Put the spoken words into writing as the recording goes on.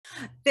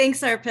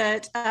Thanks,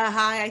 Arpit.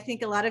 Hi, I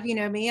think a lot of you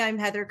know me. I'm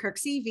Heather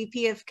Kirksey,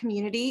 VP of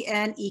Community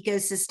and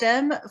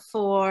Ecosystem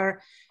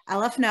for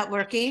LF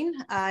Networking.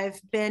 I've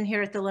been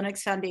here at the Linux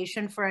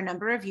Foundation for a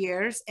number of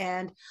years,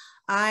 and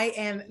I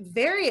am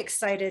very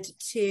excited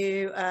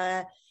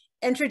to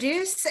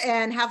introduce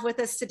and have with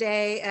us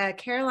today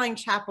Caroline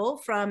Chappell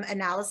from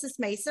Analysys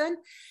Mason.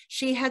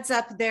 She heads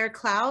up their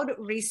cloud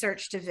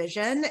research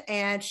division,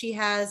 and she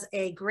has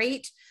a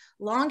great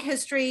long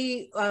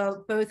history,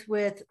 both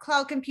with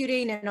cloud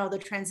computing and all the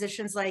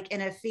transitions like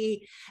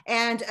NFV,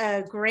 and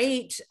a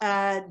great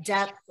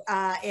depth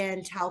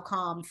in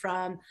Telcom,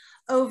 from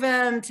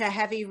OVM to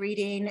heavy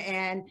reading.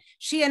 And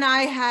she and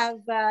I have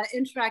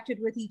interacted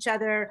with each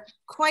other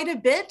quite a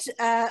bit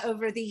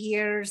over the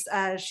years.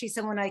 She's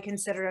someone I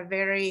consider a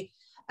very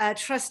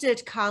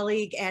trusted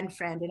colleague and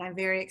friend, and I'm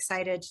very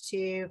excited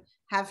to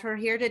have her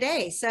here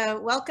today.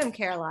 So welcome,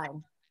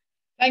 Caroline.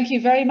 Thank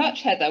you very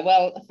much, Heather.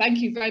 Well, thank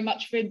you very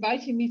much for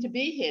inviting me to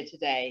be here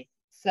today.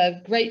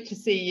 So great to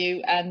see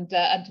you and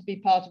to be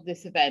part of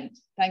this event.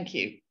 Thank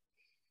you.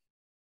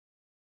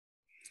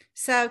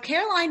 So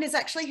Caroline is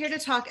actually here to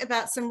talk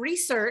about some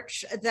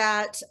research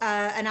that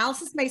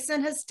Analysys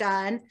Mason has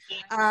done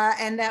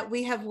and that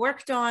we have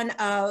worked on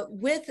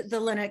with the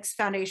Linux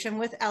Foundation,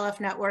 with LF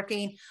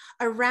Networking,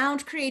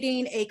 around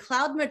creating a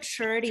cloud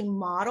maturity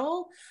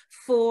model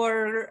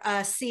for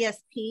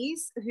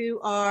CSPs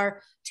who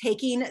are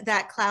taking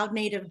that cloud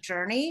native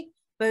journey,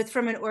 both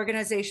from an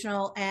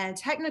organizational and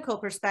technical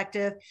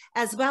perspective,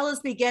 as well as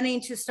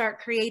beginning to start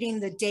creating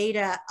the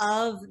data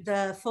of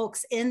the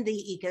folks in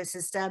the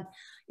ecosystem.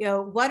 You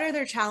know, what are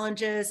their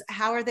challenges?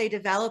 How are they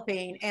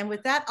developing? And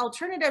with that, I'll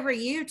turn it over to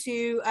you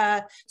to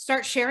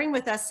start sharing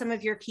with us some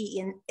of your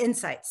key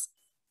insights.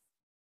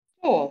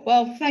 Sure.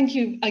 Well, thank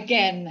you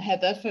again,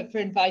 Heather, for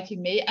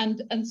inviting me.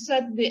 And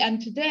certainly,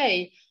 and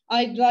today,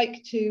 I'd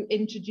like to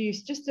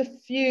introduce just a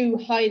few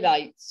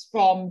highlights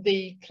from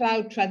the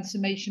cloud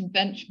transformation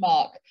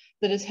benchmark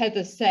that, as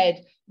Heather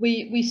said,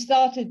 we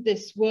started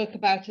this work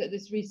about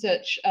this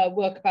research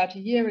work about a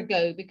year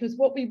ago, because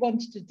what we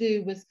wanted to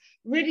do was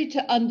really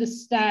to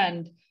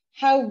understand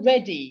how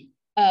ready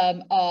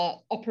our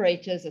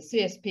operators, our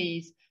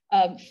CSPs,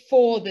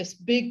 for this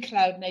big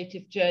cloud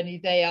native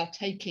journey they are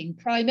taking,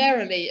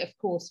 primarily, of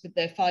course, with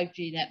their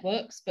 5G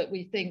networks, but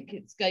we think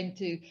it's going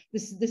to,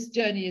 this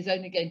journey is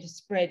only going to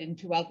spread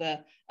into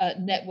other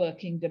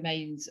networking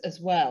domains as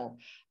well.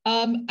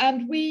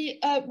 And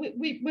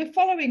we're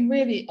following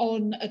really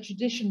on a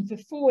tradition. For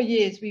 4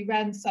 years, we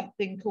ran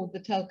something called the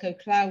Telco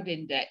Cloud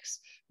Index,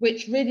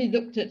 which really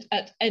looked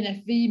at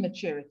NFV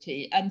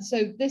maturity. And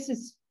so this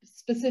is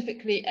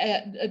specifically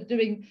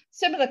doing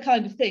similar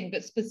kind of thing,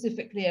 but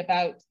specifically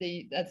about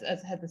the,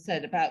 as Heather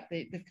said, about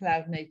the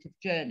cloud native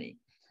journey.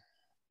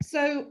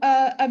 So,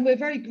 and we're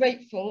very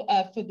grateful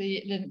for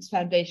the Linux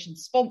Foundation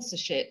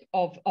sponsorship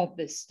of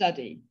this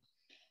study.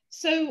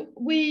 So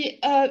we,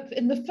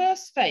 in the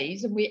first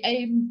phase, and we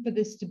aim for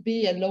this to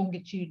be a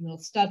longitudinal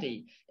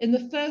study, in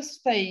the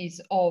first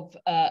phase of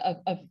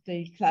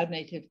the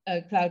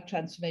cloud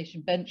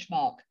transformation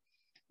benchmark,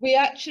 we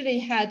actually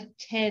had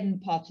 10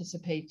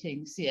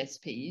 participating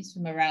CSPs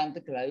from around the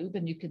globe,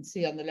 and you can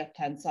see on the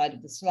left-hand side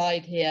of the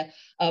slide here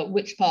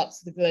which parts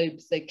of the globe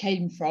they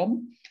came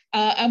from.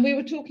 And we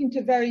were talking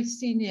to very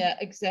senior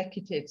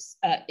executives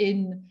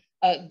in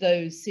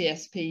those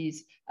CSPs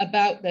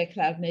about their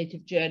cloud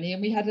native journey,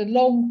 and we had a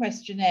long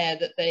questionnaire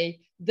that they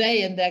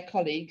and their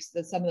colleagues,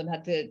 that some of them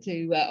had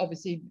to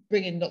obviously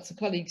bring in lots of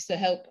colleagues to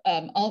help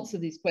answer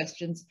these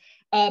questions,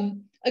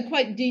 a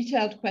quite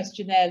detailed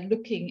questionnaire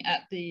looking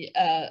at the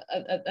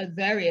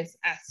various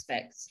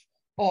aspects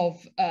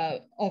of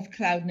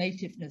cloud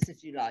nativeness,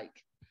 if you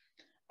like.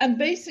 And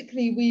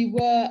basically we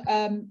were,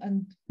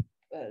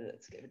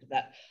 let's get rid of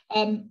that.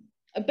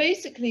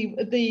 Basically,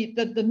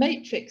 the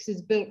matrix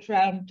is built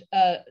around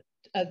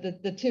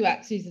the two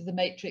axes of the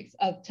matrix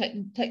of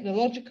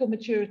technological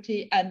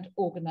maturity and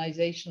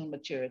organizational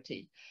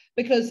maturity.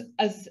 Because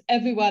as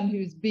everyone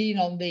who's been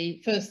on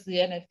first the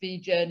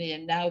NFV journey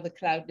and now the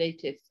cloud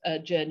native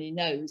journey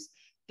knows,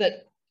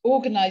 that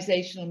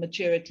organizational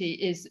maturity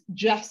is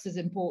just as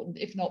important,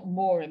 if not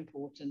more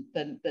important,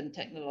 than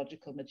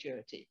technological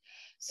maturity.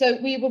 So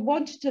we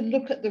wanted to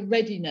look at the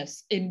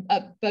readiness in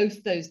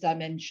both those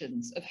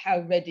dimensions of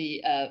how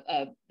ready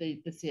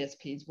the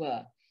CSPs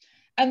were.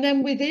 And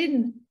then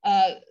within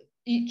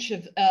each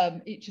of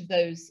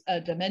those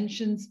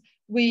dimensions,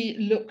 we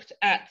looked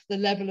at the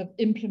level of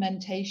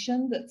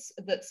implementation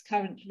that's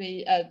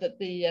currently that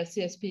the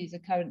CSPs are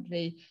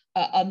currently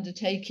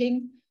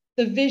undertaking,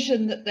 the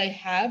vision that they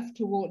have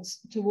towards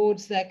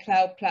their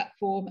cloud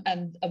platform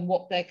and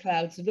what their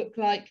clouds look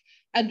like,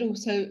 and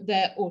also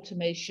their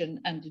automation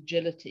and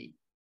agility.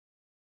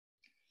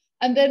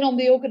 And then on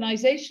the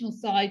organizational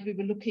side, we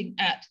were looking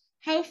at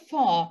how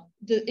far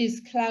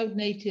is cloud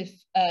native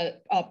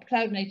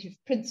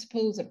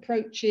principles,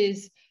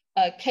 approaches,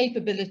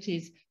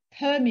 capabilities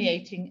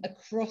permeating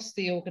across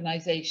the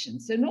organization.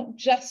 So not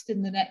just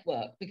in the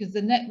network, because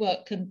the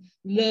network can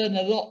learn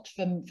a lot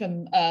from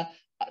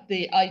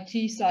the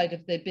IT side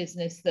of their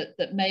business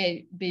that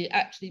may be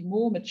actually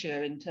more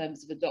mature in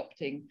terms of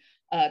adopting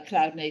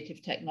cloud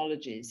native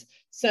technologies.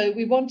 So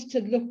we wanted to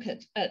look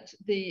at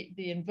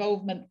the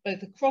involvement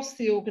both across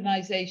the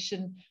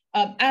organization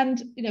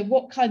and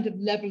what kind of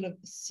level of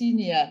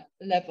senior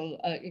level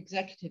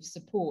executive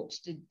support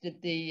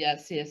did the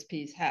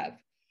CSPs have.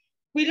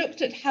 We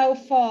looked at how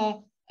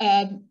far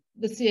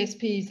the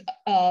CSPs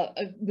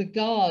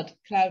regard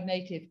cloud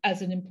native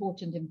as an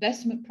important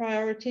investment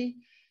priority.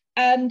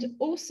 And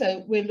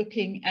also we're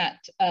looking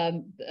at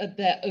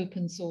their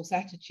open source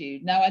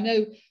attitude. Now, I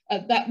know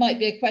that might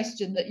be a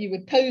question that you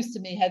would pose to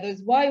me, Heather,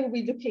 is why are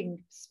we looking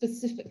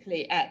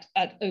specifically at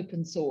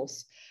open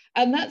source?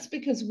 And that's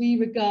because we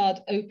regard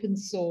open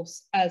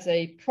source as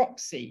a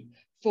proxy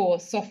for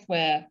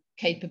software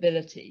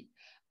capability.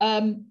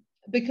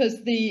 Because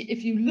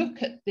if you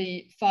look at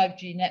the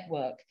 5G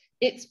network,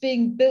 it's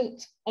being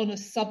built on a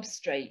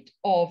substrate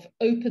of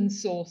open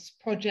source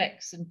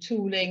projects and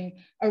tooling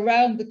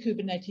around the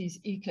Kubernetes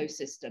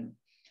ecosystem.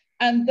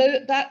 And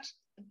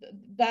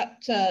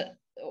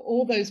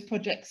all those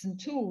projects and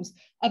tools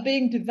are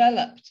being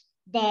developed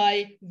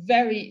by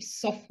very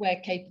software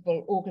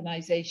capable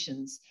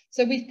organizations.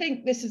 So we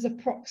think this is a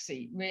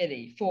proxy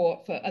really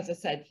for as I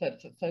said,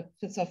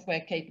 for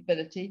software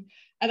capability.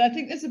 And I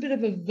think there's a bit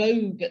of a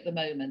vogue at the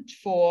moment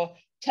for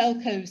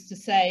telcos to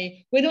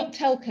say, we're not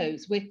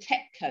telcos, we're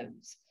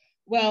techcos.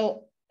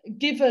 Well,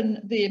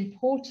 given the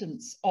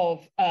importance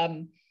of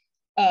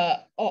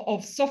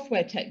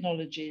software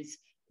technologies,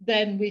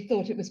 then we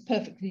thought it was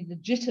perfectly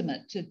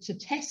legitimate to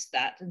test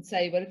that and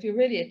say, well, if you're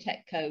really a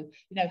techco,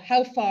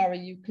 how far are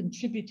you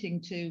contributing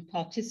to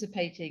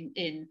participating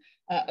in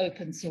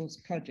open source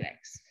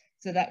projects?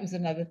 So that was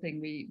another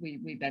thing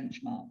we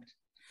benchmarked.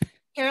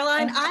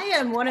 Caroline, I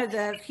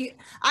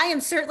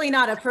am certainly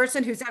not a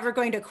person who's ever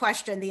going to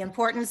question the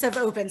importance of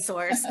open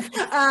source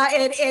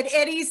in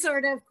any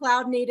sort of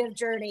cloud native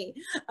journey.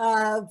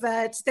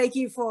 But thank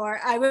you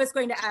I was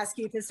going to ask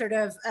you to sort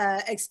of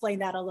explain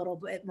that a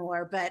little bit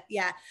more, but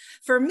yeah,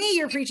 for me,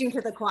 you're preaching to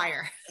the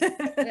choir.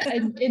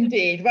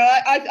 Indeed.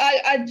 Well,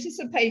 I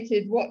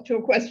anticipated what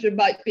your question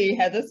might be,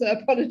 Heather, so I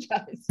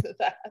apologize for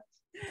that.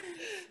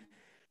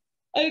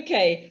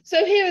 Okay,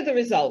 so here are the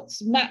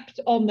results mapped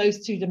on those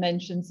two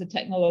dimensions, the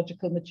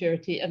technological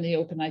maturity and the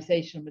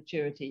organizational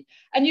maturity.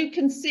 And you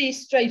can see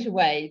straight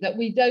away that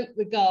we don't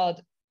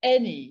regard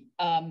any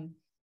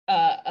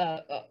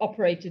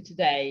operator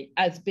today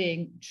as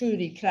being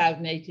truly cloud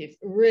native,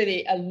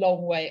 really a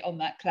long way on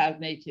that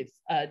cloud native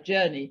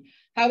journey.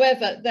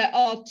 However, there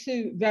are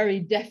two very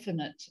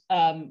definite,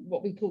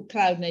 what we call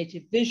cloud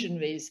native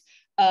visionaries,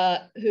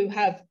 who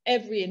have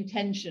every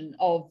intention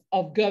of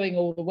going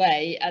all the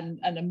way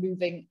and are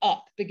moving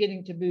up,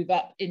 beginning to move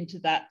up into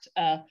that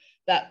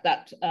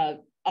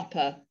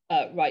upper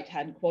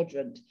right-hand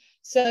quadrant.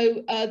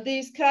 So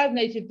these cloud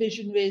native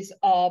visionaries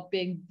are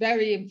being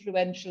very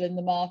influential in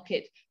the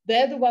market.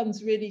 They're the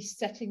ones really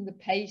setting the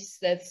pace.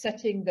 They're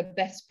setting the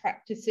best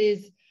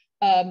practices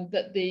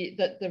that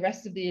the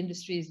rest of the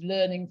industry is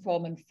learning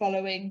from and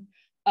following.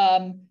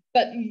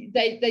 But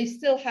they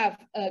still have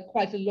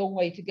quite a long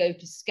way to go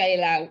to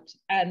scale out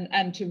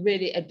and to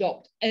really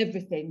adopt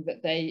everything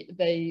that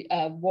they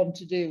want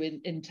to do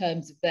in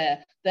terms of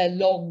their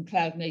long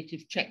cloud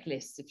native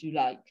checklists, if you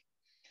like.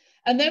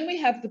 And then we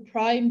have the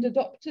primed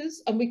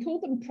adopters, and we call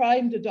them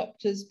primed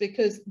adopters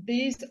because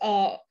these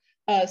are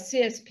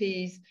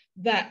CSPs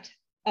that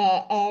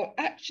are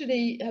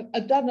actually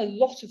have done a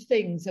lot of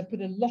things, have put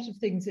a lot of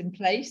things in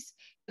place,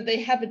 but they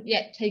haven't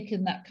yet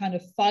taken that kind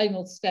of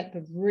final step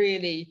of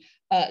really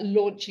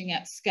launching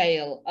at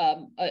scale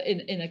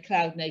in a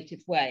cloud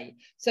native way.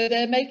 So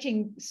they're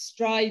making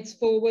strides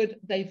forward.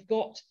 They've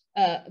got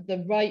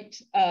the right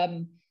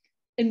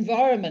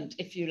environment,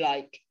 if you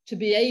like, to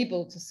be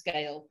able to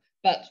scale,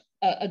 but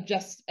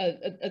just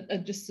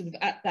sort of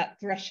at that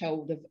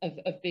threshold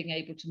of being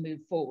able to move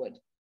forward.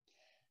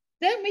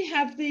 Then we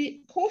have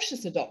the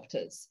cautious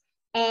adopters.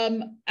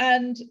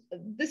 And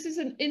this is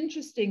an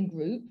interesting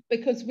group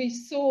because we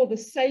saw the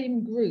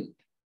same group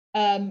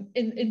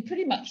in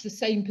pretty much the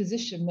same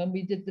position when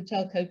we did the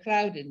Telco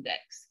Cloud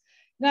Index.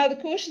 Now, the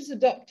cautious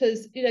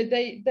adopters,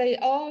 they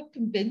are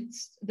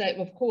convinced that,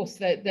 of course,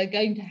 they're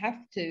going to have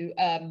to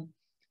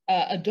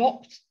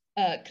adopt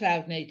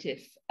cloud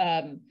native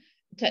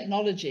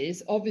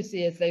technologies,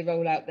 obviously, as they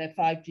roll out their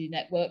 5G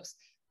networks,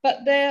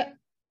 but they're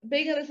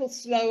being a little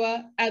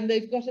slower and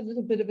they've got a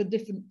little bit of a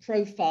different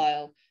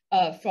profile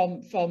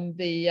from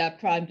the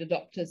primed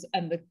adopters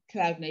and the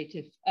cloud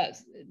native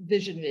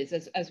visionaries,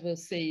 as we'll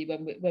see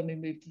when we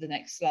move to the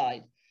next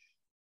slide.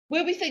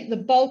 Where we think the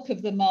bulk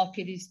of the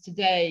market is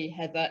today,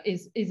 Heather,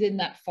 is in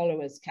that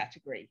followers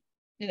category.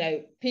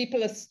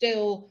 People are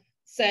still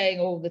saying,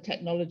 oh, the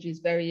technology is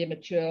very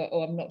immature,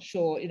 or I'm not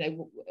sure,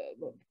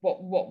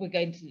 what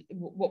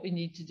we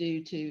need to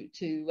do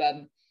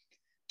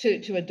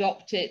to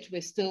adopt it.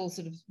 We're still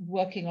sort of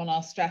working on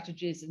our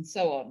strategies and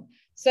so on.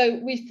 So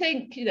we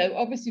think, you know,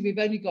 obviously we've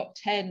only got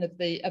 10 of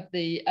the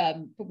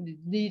probably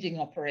leading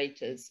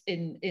operators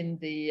in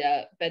the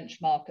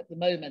benchmark at the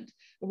moment.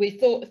 We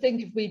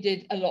think if we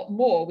did a lot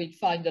more, we'd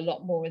find a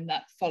lot more in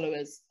that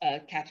followers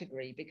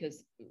category,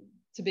 because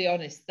to be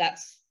honest,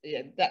 that's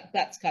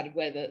kind of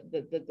where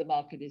the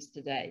market is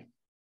today.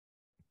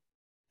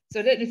 So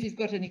I don't know if you've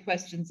got any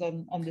questions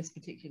on this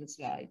particular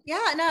slide.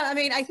 Yeah, no, I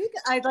mean, I think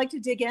I'd like to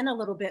dig in a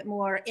little bit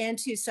more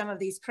into some of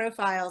these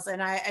profiles,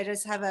 and I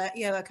just have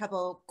a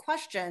couple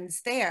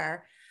questions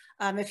there.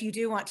 If you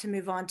do want to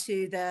move on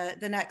to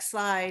the next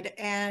slide,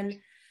 and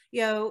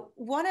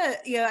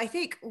I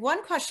think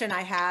one question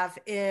I have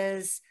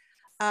is,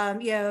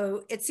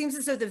 it seems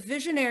as though the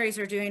visionaries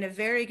are doing a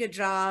very good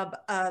job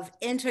of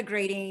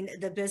integrating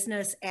the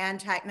business and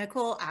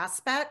technical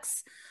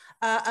aspects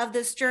of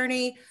this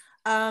journey.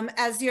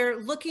 As you're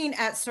looking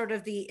at sort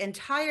of the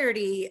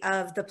entirety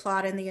of the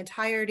plot and the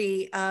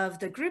entirety of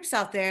the groups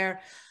out there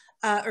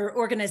or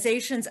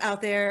organizations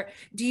out there,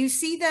 do you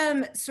see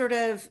them sort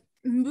of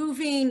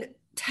moving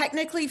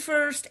technically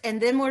first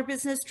and then more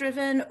business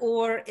driven,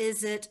 or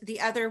is it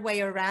the other way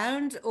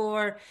around,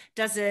 or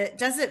does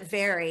it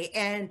vary?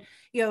 And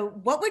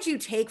what would you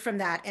take from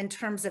that in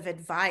terms of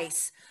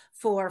advice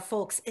for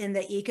folks in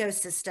the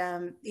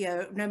ecosystem,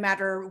 no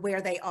matter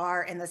where they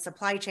are in the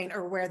supply chain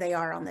or where they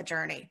are on the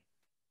journey?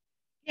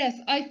 Yes,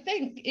 I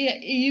think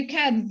you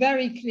can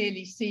very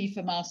clearly see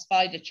from our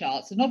spider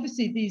charts, and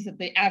obviously these are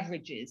the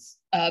averages.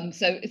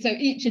 So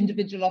each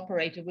individual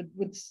operator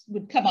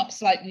would come up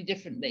slightly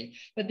differently,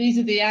 but these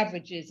are the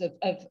averages of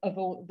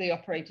all the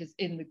operators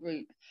in the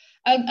group.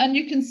 And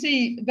you can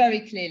see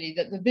very clearly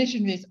that the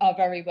visionaries are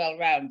very well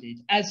rounded.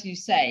 As you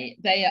say,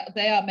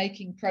 they are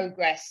making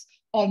progress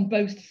on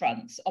both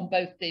fronts, on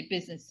both the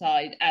business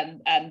side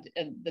and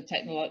the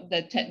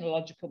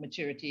technological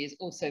maturity is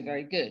also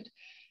very good.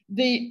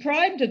 The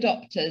primed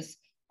adopters,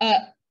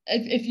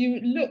 if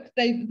you look,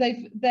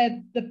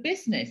 they're the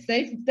business.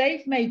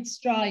 They've made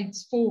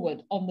strides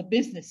forward on the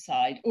business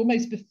side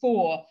almost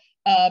before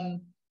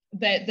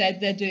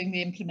they're doing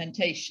the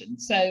implementation.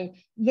 So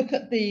look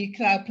at the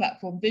cloud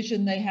platform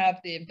vision they have,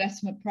 the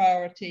investment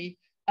priority.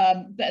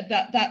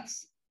 That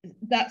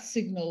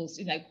signals,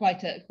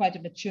 quite a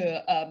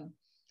mature.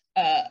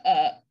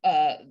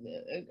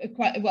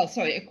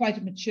 Quite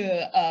a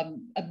mature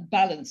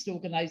balanced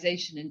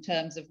organization in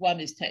terms of one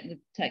is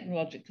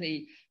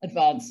technologically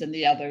advanced and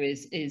the other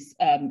is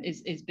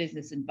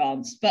business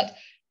advanced. But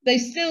they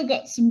still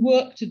got some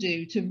work to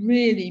do to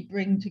really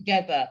bring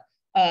together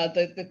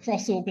the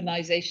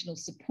cross-organizational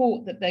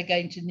support that they're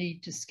going to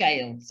need to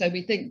scale. So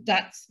we think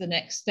that's the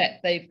next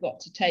step they've got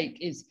to take,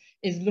 is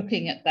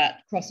looking at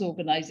that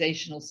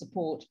cross-organizational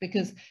support,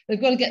 because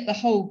they've got to get the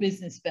whole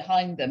business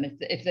behind them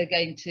if they're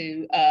going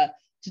to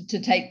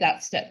take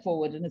that step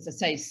forward, and as I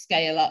say,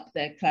 scale up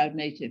their cloud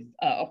native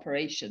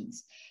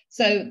operations.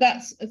 So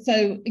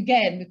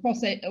again, the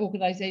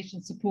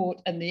cross-organizational support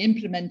and the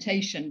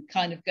implementation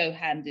kind of go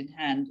hand in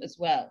hand as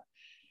well.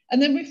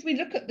 And then if we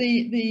look at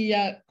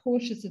the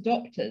cautious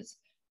adopters,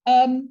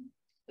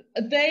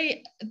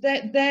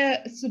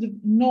 they're sort of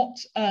not,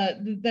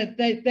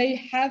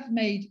 they have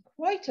made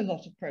quite a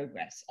lot of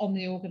progress on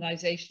the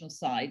organizational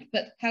side,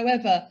 but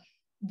however,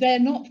 they're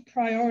not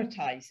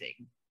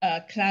prioritizing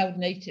cloud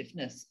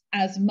nativeness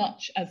as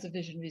much as the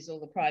visionaries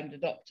or the primed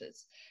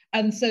adopters.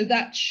 And so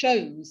that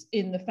shows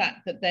in the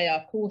fact that they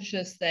are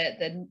cautious. They're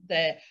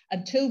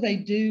until they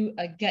do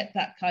get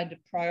that kind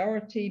of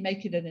priority,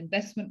 make it an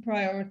investment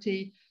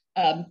priority,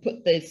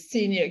 put the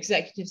senior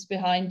executives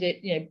behind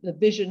it, the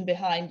vision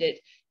behind it,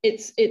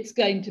 it's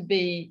going to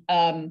be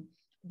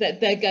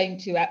that they're going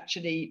to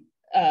actually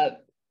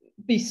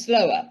be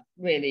slower,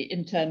 really,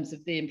 in terms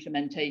of the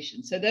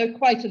implementation. So they're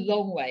quite a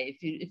long way.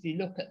 If you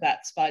look at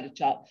that spider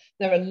chart,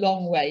 they're a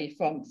long way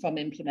from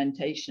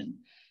implementation.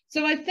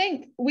 So I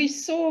think we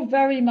saw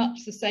very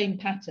much the same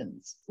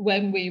patterns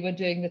when we were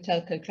doing the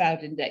Telco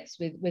Cloud Index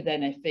with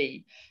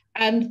NFV.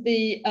 And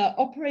the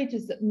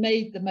operators that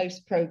made the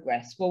most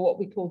progress were what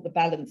we call the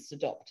balanced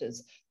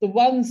adopters, the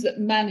ones that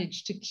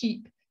managed to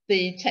keep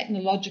the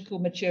technological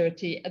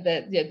maturity,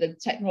 the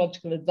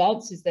technological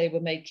advances they were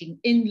making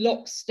in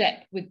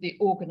lockstep with the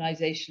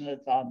organizational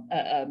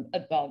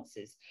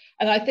advances.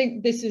 And I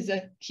think this is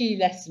a key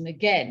lesson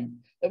again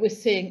that we're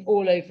seeing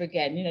all over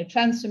again.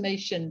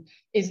 Transformation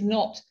is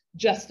not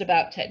just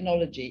about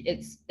technology.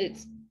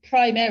 It's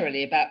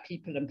primarily about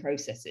people and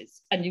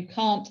processes, and you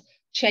can't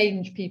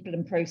change people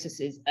and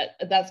processes.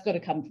 That's got to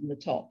come from the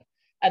top,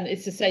 and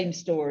it's the same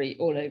story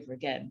all over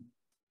again.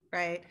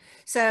 Right.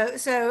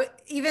 So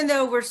even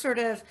though we're sort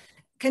of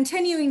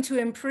continuing to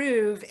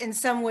improve, in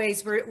some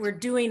ways we're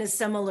doing a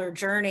similar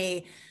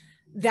journey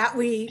that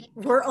we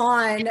were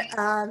on,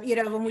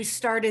 when we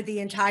started the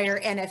entire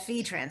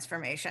NFV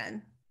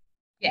transformation.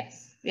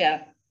 Yes.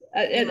 Yeah.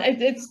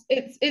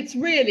 It's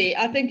really,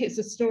 I think it's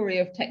a story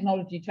of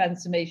technology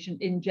transformation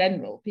in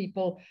general.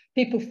 People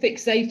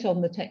fixate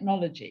on the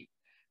technology,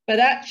 but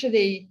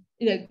actually,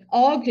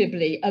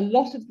 arguably a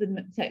lot of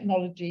the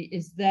technology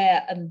is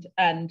there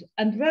and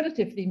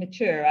relatively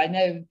mature. I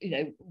know,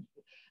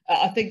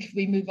 I think if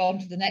we move on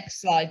to the next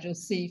slide, you'll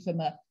see from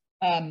a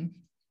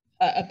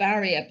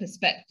barrier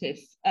perspective,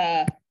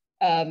 the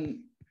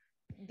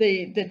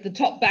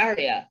top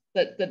barrier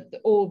that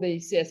all the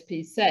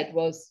CSPs said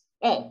was,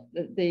 well,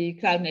 the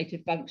cloud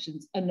native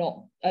functions are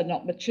not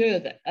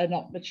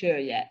mature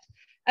yet.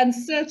 And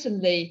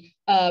certainly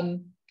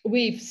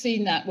we've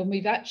seen that when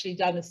we've actually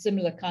done a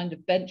similar kind of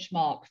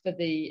benchmark for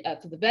the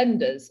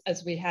vendors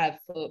as we have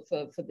for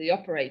the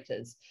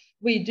operators.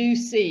 We do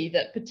see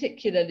that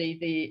particularly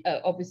the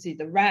obviously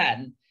the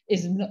RAN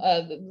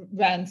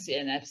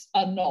CNFs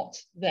are not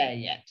there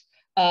yet.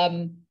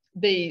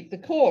 The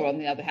core, on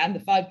the other hand, the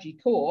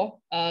 5G core,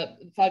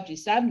 5G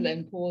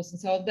standalone cores and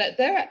so on,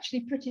 they're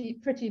actually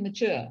pretty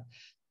mature.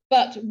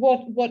 But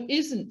what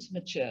isn't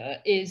mature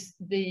is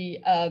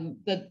the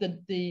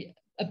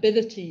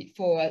ability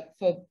for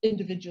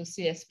individual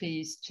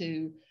CSPs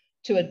to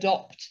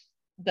adopt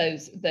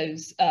those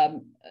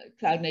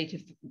cloud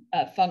native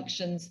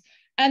functions.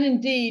 And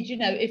indeed,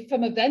 if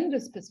from a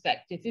vendor's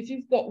perspective, if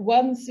you've got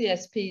one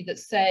CSP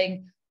that's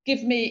saying,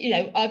 give me,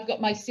 I've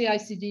got my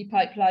CI/CD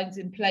pipelines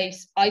in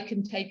place, I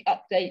can take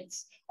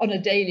updates on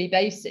a daily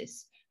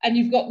basis. And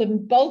you've got the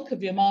bulk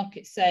of your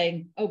market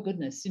saying, oh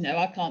goodness,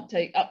 I can't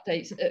take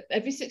updates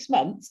every 6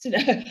 months.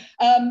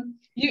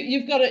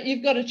 You've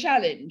got a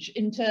challenge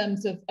in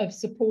terms of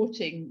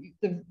supporting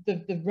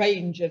the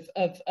range of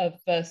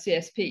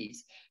CSPs.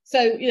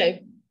 So,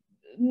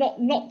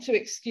 not to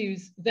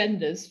excuse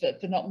vendors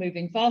for not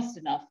moving fast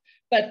enough,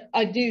 but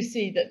I do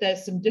see that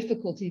there's some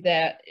difficulty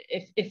there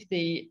if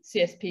the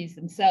CSPs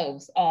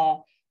themselves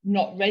are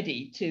not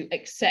ready to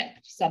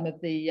accept some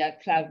of the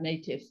cloud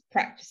native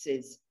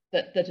practices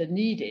that are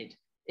needed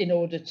in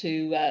order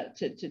to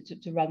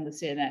run the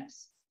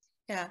CNFs.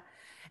 Yeah.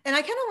 And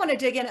I kind of want to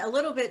dig in a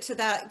little bit to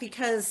that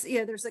because,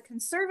 there's a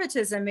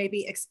conservatism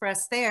maybe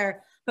expressed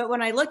there. But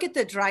when I look at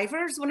the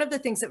drivers, one of the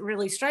things that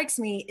really strikes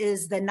me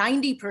is the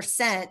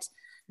 90%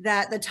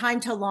 that the time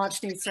to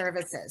launch new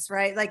services,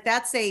 right? Like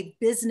that's a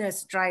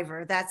business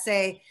driver. That's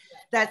a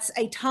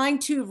time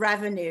to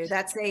revenue.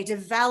 That's a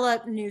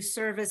develop new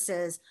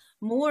services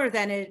more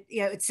than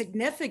it's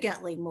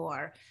significantly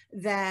more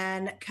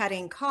than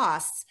cutting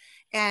costs.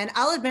 And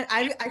I'll admit,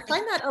 I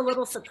find that a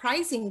little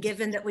surprising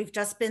given that we've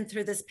just been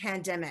through this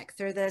pandemic,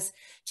 through this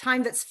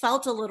time that's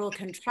felt a little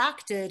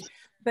contracted,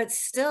 but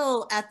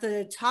still at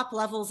the top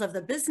levels of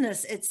the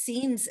business, it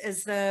seems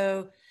as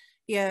though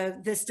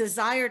this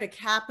desire to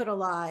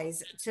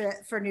capitalize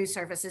for new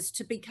services,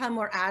 to become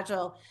more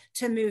agile,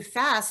 to move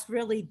fast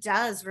really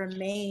does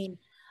remain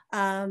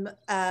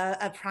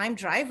a prime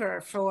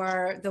driver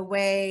for the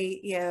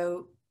way,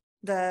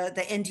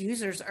 the end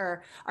users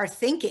are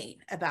thinking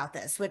about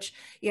this, which,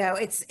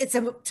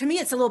 to me,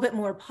 it's a little bit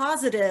more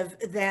positive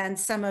than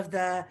some of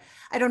the,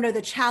 I don't know,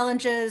 the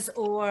challenges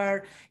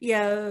or,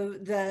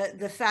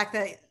 the fact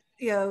that,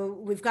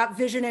 we've got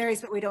visionaries,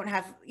 but we don't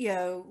have,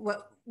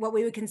 what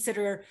we would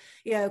consider,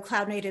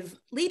 cloud native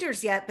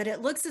leaders yet, but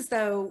it looks as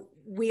though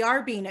we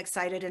are being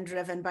excited and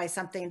driven by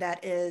something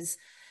that is,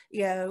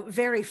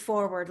 very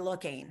forward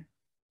looking.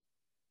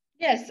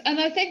 Yes, and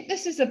I think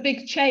this is a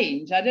big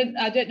change. I don't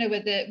know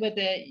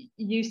whether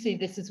you see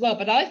this as well,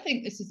 but I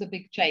think this is a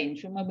big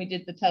change from when we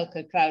did the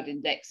Telco Cloud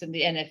Index and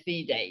the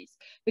NFV days,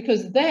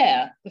 because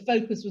there the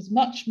focus was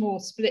much more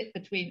split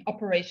between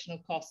operational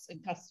costs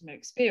and customer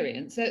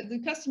experience. So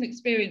the customer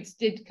experience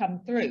did come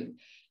through,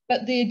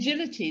 but the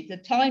agility, the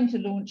time to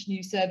launch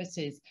new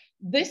services,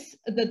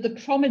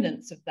 the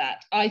prominence of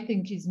that, I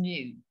think, is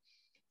new.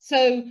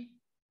 So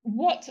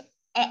what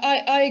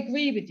I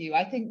agree with you.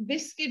 I think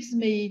this gives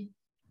me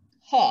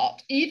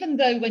heart, even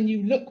though when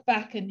you look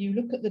back and you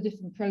look at the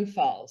different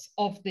profiles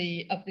of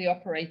the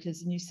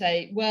operators and you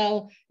say,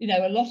 well,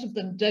 a lot of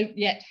them don't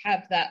yet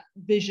have that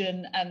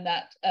vision and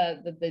that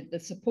the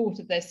support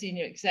of their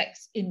senior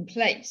execs in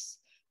place,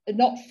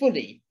 not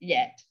fully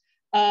yet.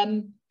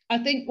 I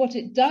think what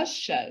it does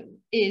show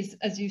is,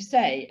 as you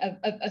say,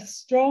 a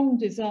strong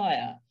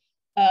desire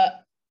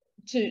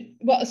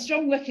a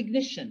strong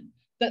recognition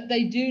that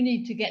they do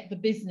need to get the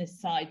business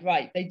side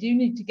right. They do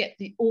need to get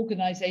the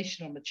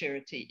organizational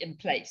maturity in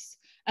place.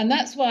 And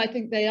that's why I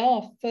think they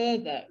are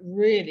further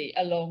really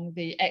along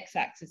the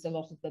x-axis, a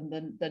lot of them,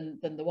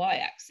 than the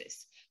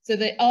y-axis. So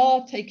they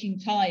are taking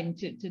time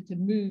to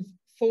move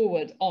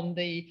forward on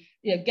the,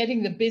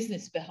 getting the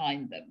business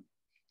behind them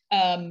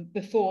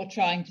before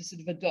trying to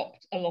sort of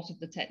adopt a lot of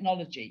the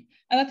technology.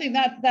 And I think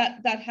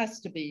that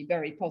has to be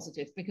very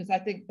positive, because I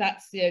think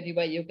that's the only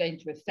way you're going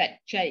to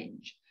affect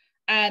change.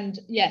 And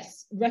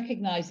yes,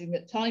 recognizing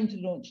that time to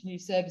launch new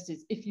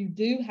services, if you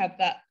do have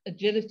that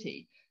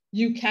agility,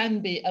 you can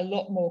be a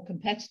lot more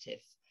competitive.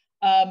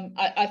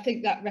 I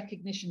think that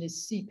recognition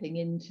is seeping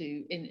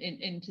into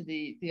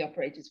the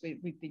operators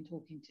we've been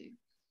talking to.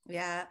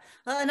 Yeah,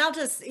 well, and I'll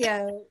just,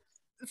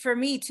 for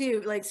me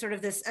too, like sort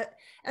of this,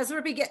 as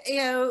we're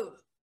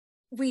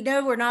we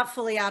know we're not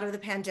fully out of the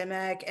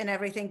pandemic and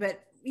everything,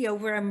 but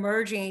we're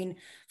emerging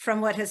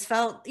from what has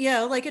felt,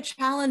 like a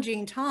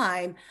challenging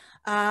time.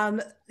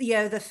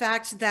 The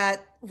fact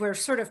that we're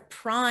sort of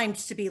primed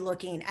to be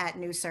looking at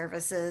new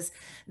services,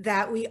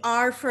 that we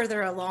are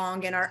further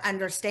along in our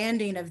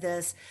understanding of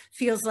this,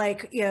 feels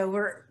like,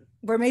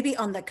 we're maybe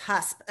on the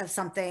cusp of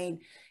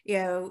something,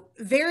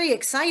 very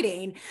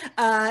exciting,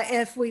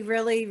 if we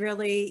really,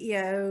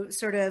 really,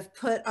 sort of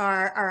put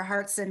our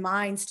hearts and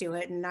minds to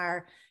it, and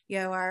our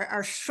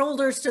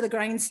shoulders to the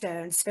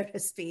grindstone, so to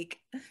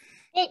speak.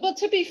 Well,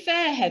 to be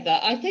fair,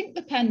 Heather, I think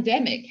the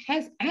pandemic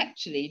has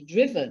actually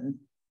driven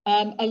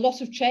a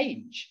lot of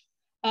change,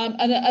 and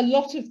a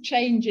lot of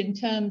change in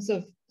terms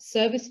of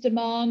service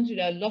demand.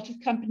 A lot of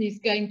companies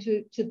going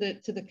to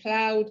the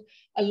cloud,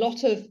 a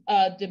lot of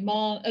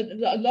demand,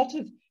 a lot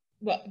of,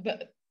 well,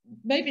 but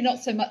maybe not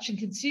so much in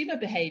consumer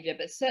behavior,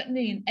 but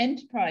certainly in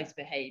enterprise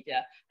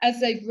behavior, as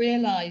they've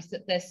realized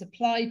that their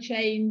supply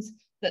chains,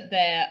 that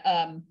their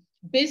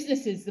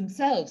businesses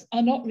themselves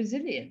are not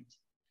resilient.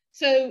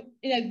 So,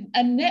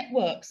 and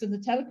networks and the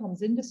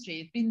telecoms industry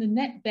have been the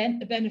net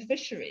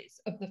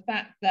beneficiaries of the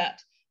fact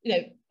that,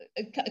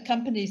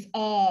 companies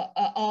are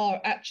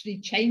actually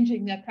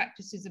changing their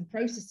practices and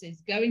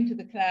processes, going to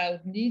the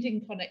cloud,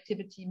 needing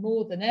connectivity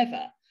more than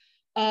ever.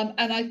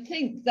 And I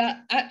think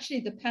that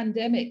actually the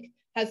pandemic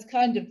has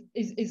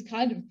is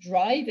kind of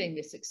driving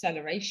this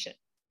acceleration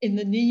in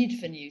the need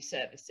for new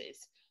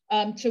services,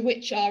 to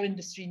which our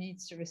industry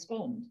needs to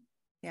respond.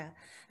 Yeah.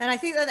 And I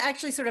think that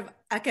actually sort of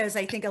echoes,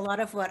 I think, a lot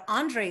of what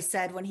Andre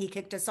said when he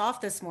kicked us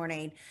off this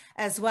morning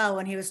as well,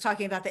 when he was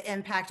talking about the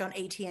impact on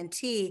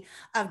AT&T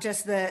of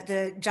just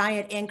the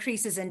giant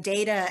increases in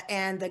data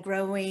and the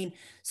growing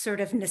sort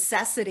of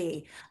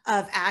necessity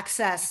of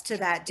access to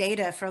that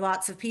data for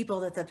lots of people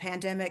that the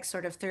pandemic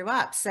sort of threw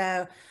up.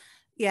 So,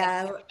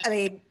 yeah, I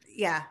mean,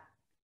 yeah.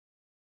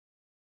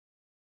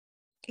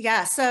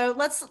 Yeah, so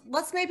let's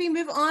maybe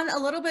move on a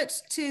little bit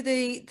to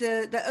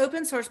the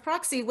open source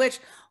proxy, which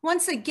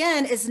once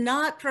again is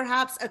not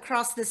perhaps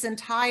across this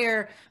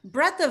entire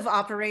breadth of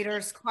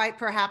operators quite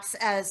perhaps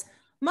as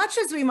much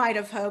as we might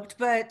have hoped.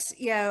 But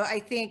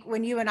I think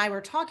when you and I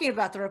were talking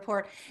about the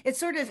report, it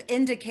sort of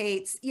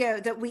indicates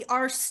that we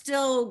are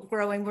still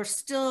growing. We're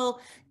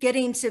still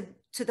getting to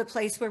the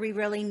place where we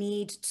really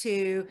need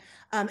to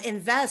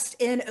invest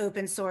in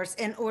open source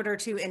in order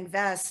to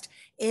invest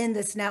in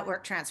this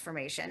network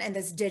transformation and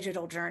this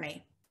digital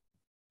journey.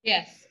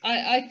 Yes,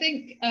 I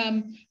think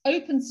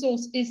open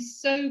source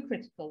is so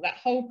critical. That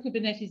whole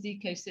Kubernetes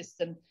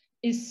ecosystem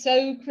is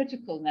so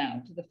critical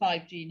now to the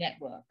 5G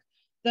network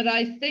that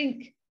I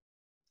think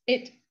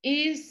it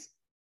is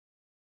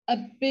a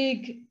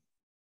big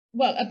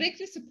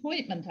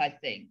disappointment, I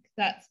think,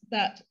 that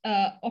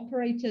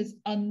operators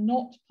are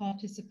not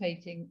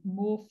participating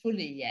more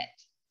fully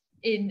yet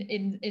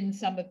in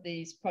some of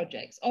these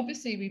projects.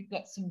 Obviously, we've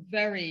got some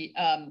very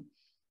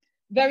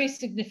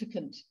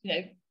significant,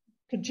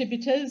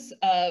 contributors,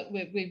 and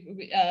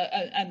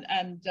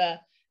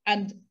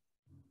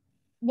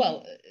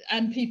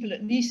people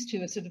at least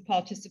who are sort of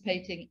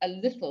participating a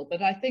little.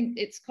 But I think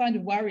it's kind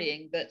of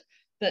worrying that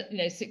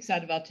 6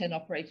 out of our 10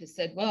 operators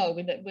said, well,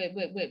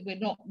 we're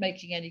not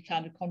making any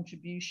kind of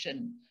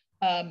contribution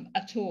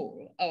at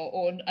all,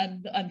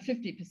 and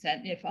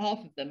 50%, for half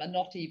of them, are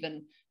not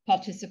even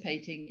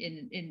participating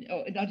in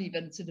or not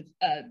even sort of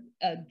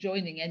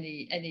joining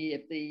any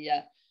of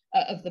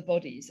the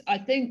bodies. I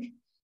think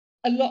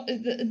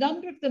a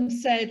number of them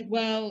said,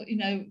 well,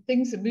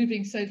 things are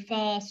moving so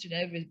fast,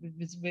 with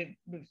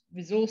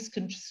resource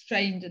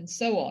constrained and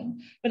so on.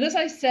 But as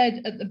I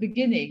said at the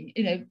beginning,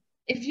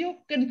 if you're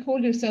going to call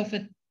yourself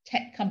a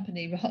tech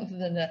company rather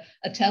than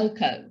a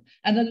telco,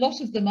 and a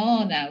lot of them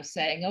are now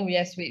saying, oh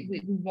yes,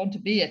 we want to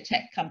be a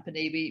tech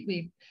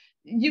company,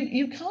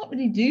 you can't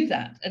really do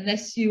that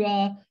unless you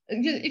are.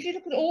 If you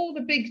look at all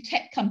the big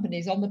tech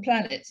companies on the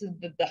planet,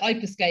 the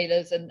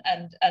hyperscalers and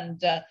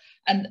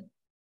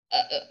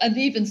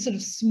even sort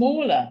of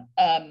smaller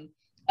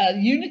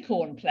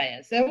unicorn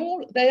players,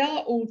 they are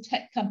all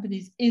tech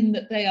companies in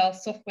that they are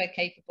software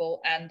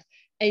capable and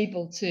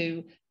able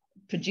to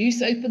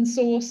produce open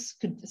source,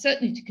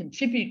 certainly to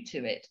contribute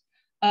to it.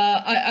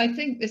 I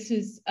think this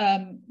is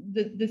a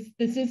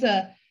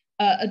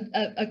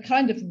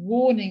kind of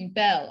warning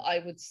bell, I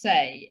would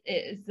say,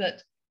 is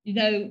that,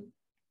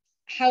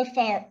 how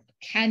far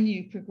can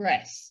you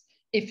progress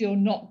if you're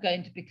not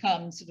going to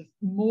become sort of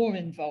more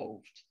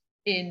involved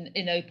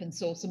in open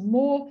source and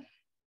more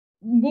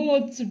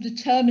sort of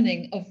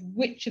determining of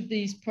which of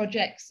these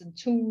projects and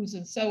tools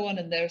and so on,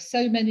 and there are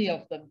so many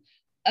of them,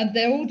 and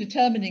they're all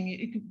determining,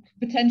 you could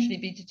potentially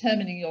be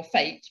determining your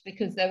fate,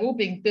 because they're all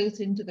being built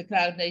into the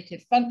cloud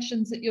native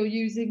functions that you're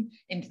using,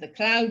 into the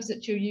clouds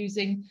that you're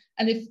using.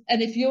 And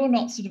if you're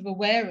not sort of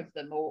aware of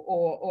them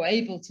or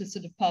able to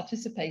sort of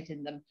participate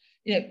in them,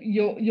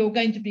 you're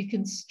going to be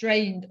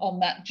constrained on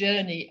that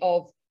journey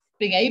of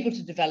being able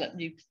to develop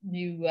new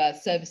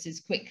services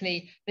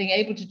quickly, being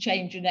able to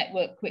change your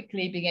network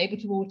quickly, being able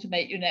to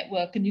automate your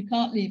network. And you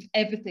can't leave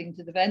everything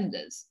to the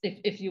vendors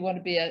if you want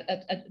to be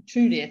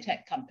truly a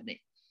tech company.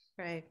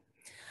 Right.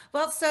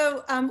 Well,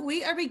 so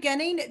we are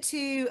beginning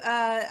to,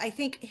 I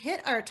think,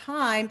 hit our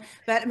time.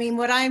 But I mean,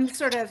 what I'm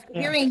sort of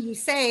hearing you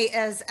say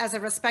as a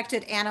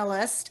respected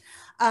analyst,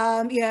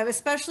 you know,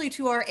 especially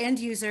to our end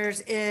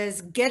users,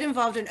 is get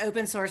involved in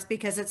open source,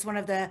 because it's one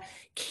of the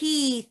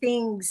key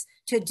things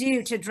to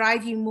do to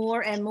drive you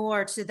more and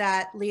more to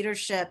that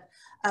leadership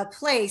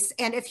place.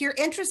 And if you're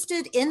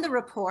interested in the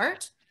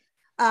report,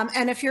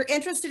 and if you're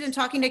interested in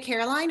talking to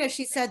Caroline, as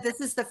she said, this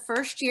is the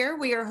first year.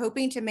 We are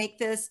hoping to make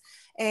this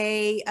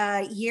a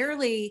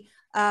yearly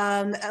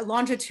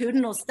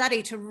longitudinal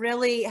study to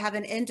really have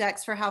an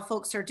index for how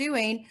folks are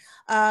doing.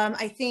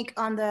 I think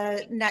on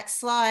the next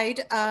slide,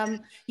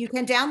 you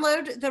can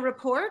download the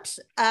report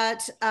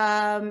at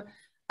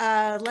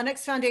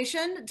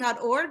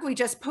linuxfoundation.org. We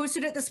just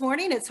posted it this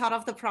morning. It's hot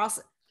off the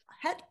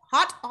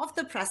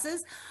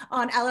presses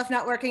on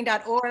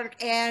lfnetworking.org.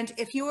 And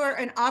if you are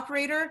an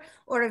operator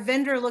or a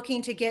vendor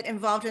looking to get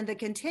involved in the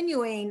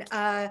continuing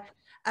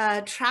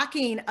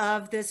tracking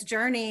of this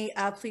journey,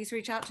 please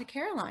reach out to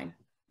Caroline.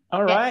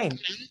 All right.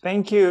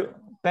 Thank you.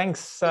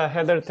 Thanks,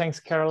 Heather. Thanks,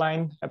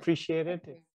 Caroline. Appreciate it.